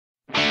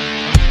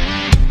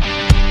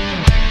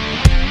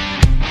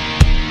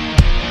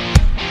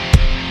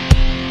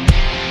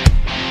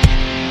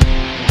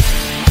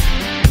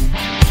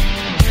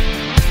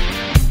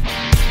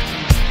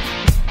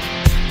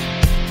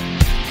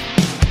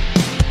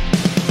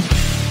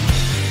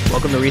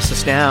Welcome to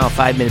Recess Now,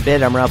 5-Minute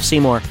Bit. I'm Ralph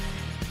Seymour.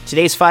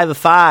 Today's 5 of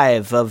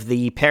 5 of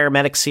the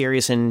Paramedic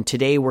series, and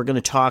today we're going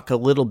to talk a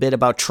little bit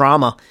about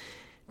trauma.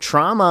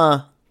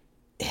 Trauma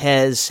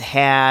has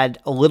had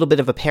a little bit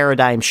of a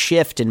paradigm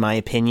shift, in my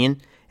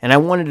opinion, and I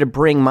wanted to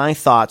bring my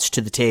thoughts to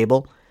the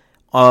table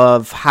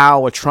of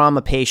how a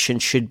trauma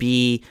patient should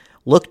be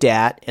looked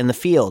at in the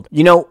field.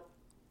 You know,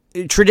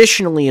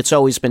 traditionally it's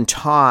always been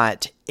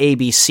taught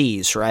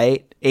ABCs,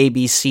 right? A,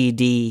 B, C,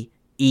 D,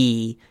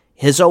 E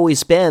has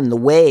always been the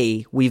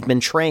way we've been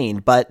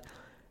trained, but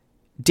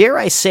dare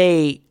I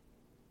say,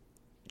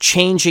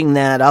 changing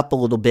that up a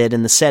little bit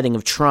in the setting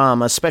of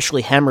trauma,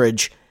 especially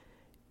hemorrhage,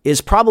 is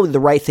probably the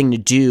right thing to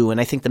do,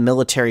 and I think the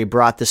military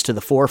brought this to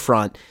the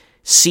forefront.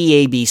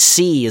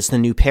 CABC is the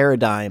new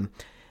paradigm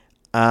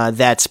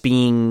that's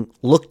being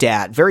looked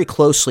at very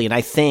closely, and I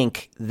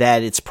think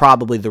that it's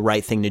probably the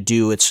right thing to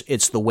do.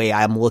 It's the way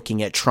I'm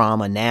looking at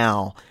trauma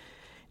now.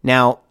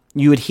 Now,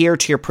 you adhere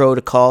to your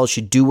protocols,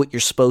 you do what you're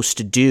supposed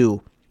to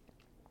do,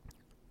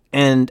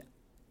 and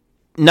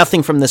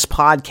nothing from this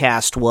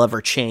podcast will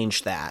ever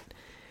change that.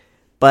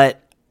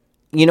 But,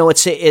 you know,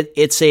 it's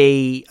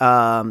a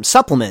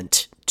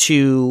supplement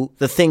to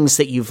the things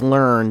that you've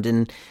learned.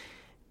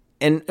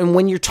 And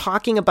when you're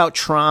talking about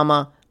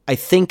trauma, I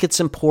think it's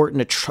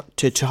important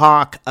to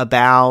talk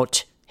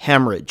about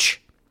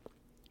hemorrhage.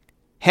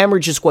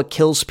 Hemorrhage is what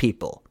kills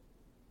people.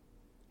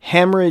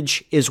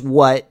 Hemorrhage is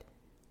what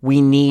we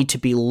need to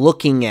be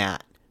looking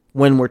at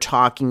when we're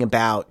talking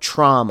about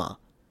trauma.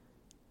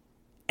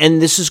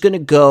 And this is going to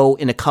go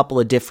in a couple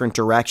of different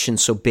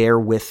directions, so bear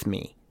with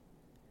me.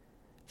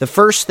 The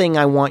first thing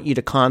I want you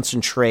to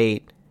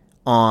concentrate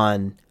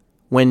on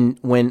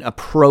when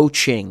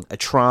approaching a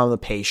trauma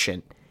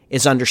patient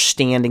is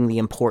understanding the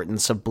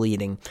importance of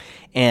bleeding,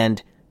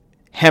 and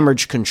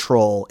hemorrhage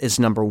control is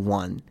number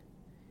one.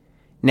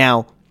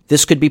 Now,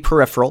 this could be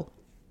peripheral,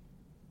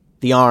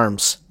 the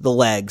arms, the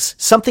legs,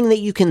 something that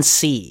you can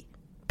see,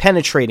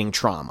 penetrating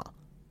trauma.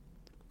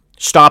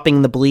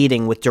 Stopping the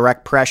bleeding with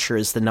direct pressure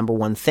is the number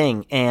one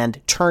thing, and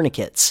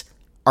tourniquets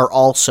are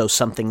also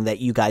something that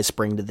you guys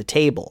bring to the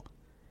table.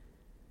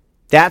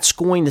 That's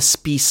going to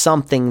be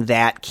something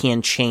that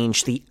can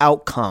change the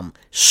outcome,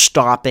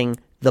 stopping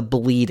the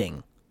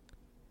bleeding.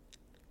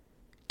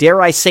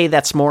 Dare I say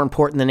that's more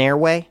important than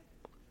airway?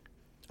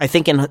 I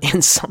think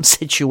in some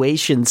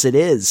situations it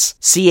is.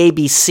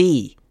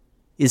 CABC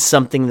is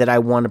something that I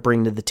want to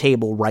bring to the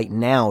table right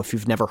now if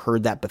you've never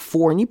heard that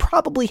before, and you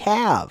probably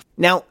have.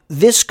 Now,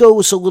 this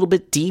goes a little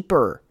bit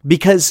deeper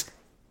because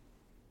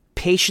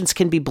patients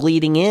can be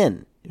bleeding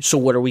in. So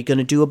what are we going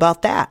to do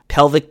about that?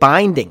 Pelvic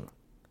binding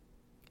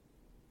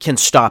can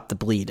stop the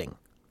bleeding.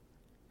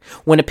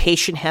 When a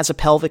patient has a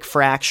pelvic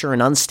fracture,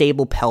 an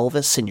unstable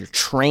pelvis, and you're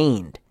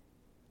trained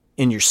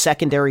in your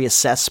secondary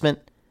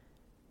assessment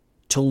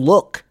to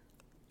look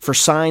for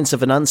signs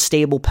of an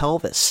unstable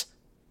pelvis,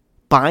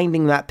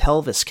 binding that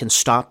pelvis can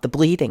stop the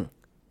bleeding.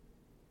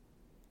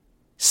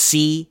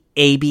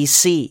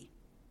 CABC.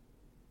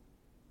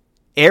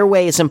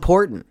 Airway is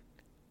important.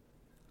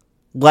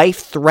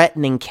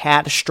 Life-threatening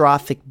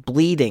catastrophic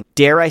bleeding.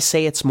 Dare I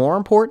say it's more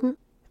important?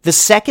 The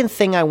second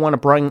thing I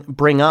want to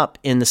bring up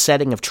in the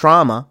setting of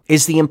trauma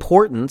is the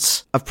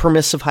importance of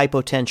permissive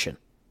hypotension.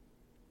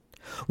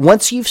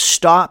 Once you've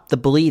stopped the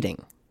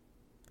bleeding,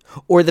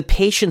 or the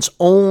patient's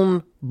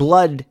own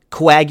blood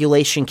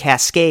coagulation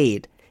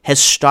cascade has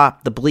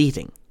stopped the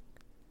bleeding,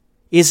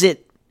 is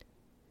it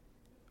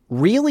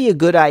really a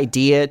good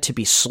idea to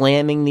be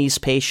slamming these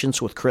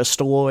patients with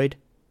crystalloid?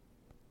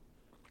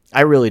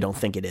 I really don't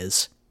think it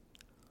is.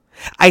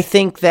 I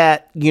think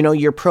that,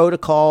 your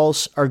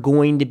protocols are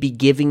going to be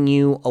giving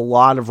you a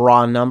lot of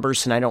raw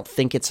numbers, and I don't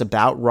think it's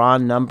about raw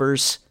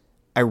numbers.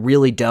 I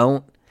really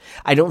don't.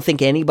 I don't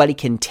think anybody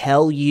can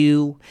tell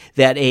you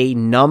that a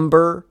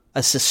number, a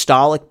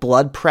systolic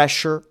blood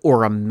pressure,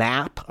 or a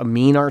MAP, a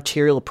mean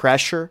arterial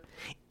pressure,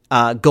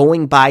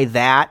 going by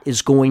that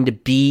is going to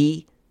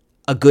be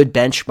a good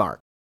benchmark.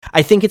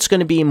 I think it's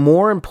going to be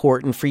more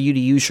important for you to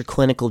use your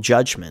clinical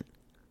judgment,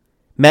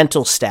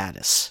 mental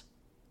status,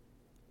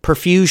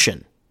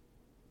 perfusion,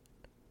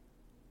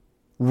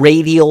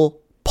 radial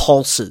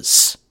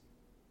pulses.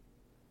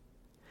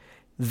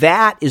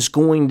 That is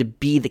going to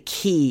be the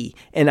key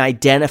in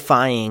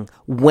identifying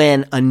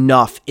when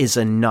enough is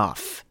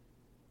enough.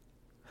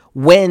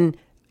 When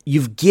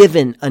you've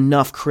given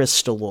enough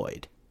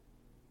crystalloid.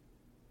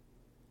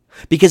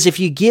 Because if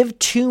you give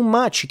too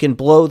much, you can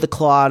blow the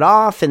clot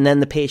off, and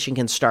then the patient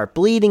can start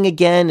bleeding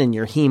again, and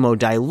you're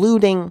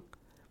hemodiluting.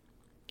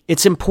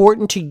 It's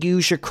important to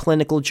use your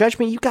clinical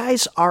judgment. You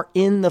guys are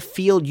in the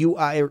field. You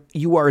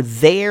are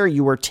there.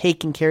 You are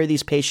taking care of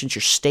these patients.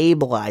 You're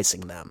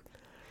stabilizing them.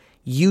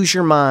 Use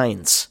your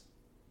minds.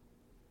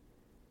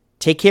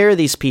 Take care of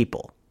these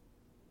people.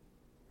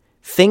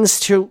 Things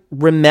to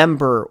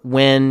remember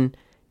when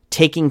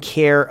taking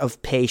care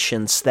of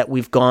patients that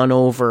we've gone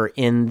over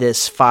in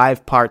this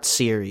 5-part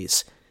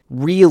series.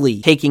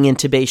 Really taking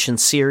intubation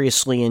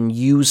seriously and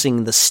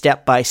using the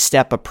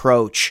step-by-step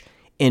approach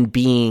in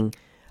being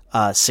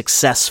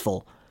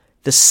successful.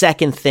 The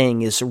second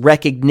thing is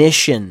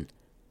recognition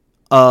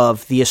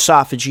of the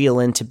esophageal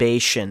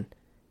intubation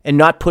and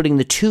not putting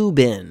the tube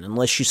in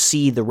unless you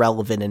see the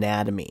relevant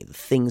anatomy, the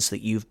things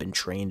that you've been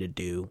trained to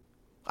do.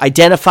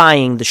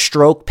 Identifying the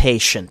stroke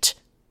patient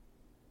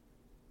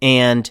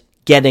and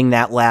getting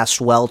that last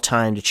well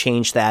time to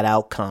change that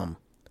outcome.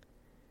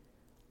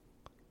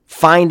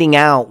 Finding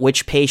out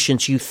which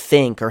patients you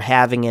think are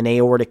having an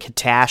aortic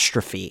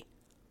catastrophe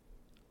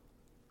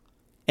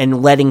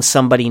and letting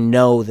somebody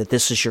know that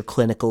this is your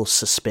clinical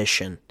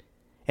suspicion.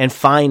 And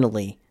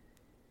finally,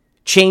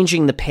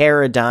 changing the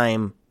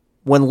paradigm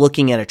when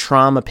looking at a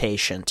trauma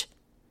patient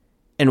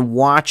and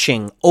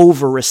watching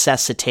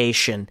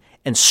over-resuscitation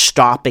and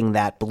stopping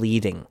that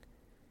bleeding.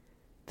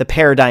 The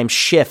paradigm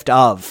shift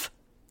of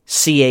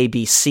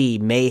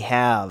CABC may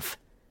have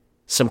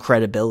some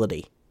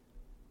credibility.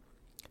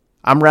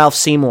 I'm Ralph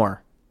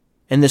Seymour,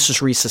 and this is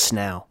Resus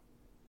Now.